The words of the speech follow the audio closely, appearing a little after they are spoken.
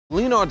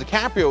Leonardo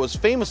DiCaprio was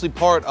famously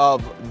part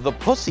of the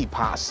Pussy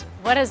Posse.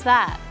 What is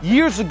that?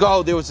 Years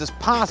ago, there was this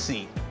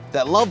posse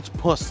that loved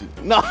pussy.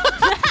 No.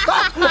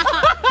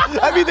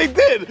 I mean, they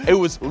did. It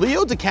was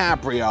Leo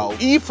DiCaprio,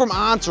 Eve from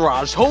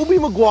Entourage, Tobey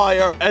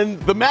Maguire, and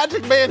the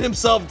magic man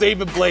himself,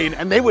 David Blaine,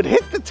 and they would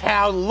hit the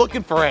town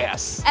looking for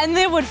ass. And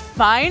they would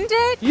find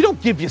it? You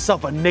don't give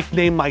yourself a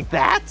nickname like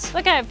that.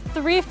 Look, I have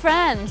 3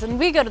 friends, and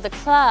we go to the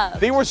club.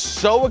 They were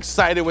so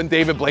excited when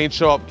David Blaine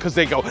showed up because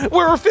they go,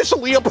 we're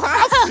officially a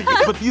posse.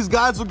 But these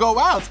guys would go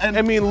out, and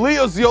I mean,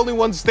 Leo's the only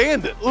one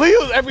standing.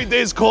 Leo every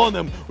day is calling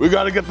them, we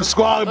gotta get the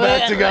squad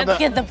back together. Let's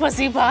get the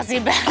Pussy Posse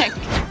back.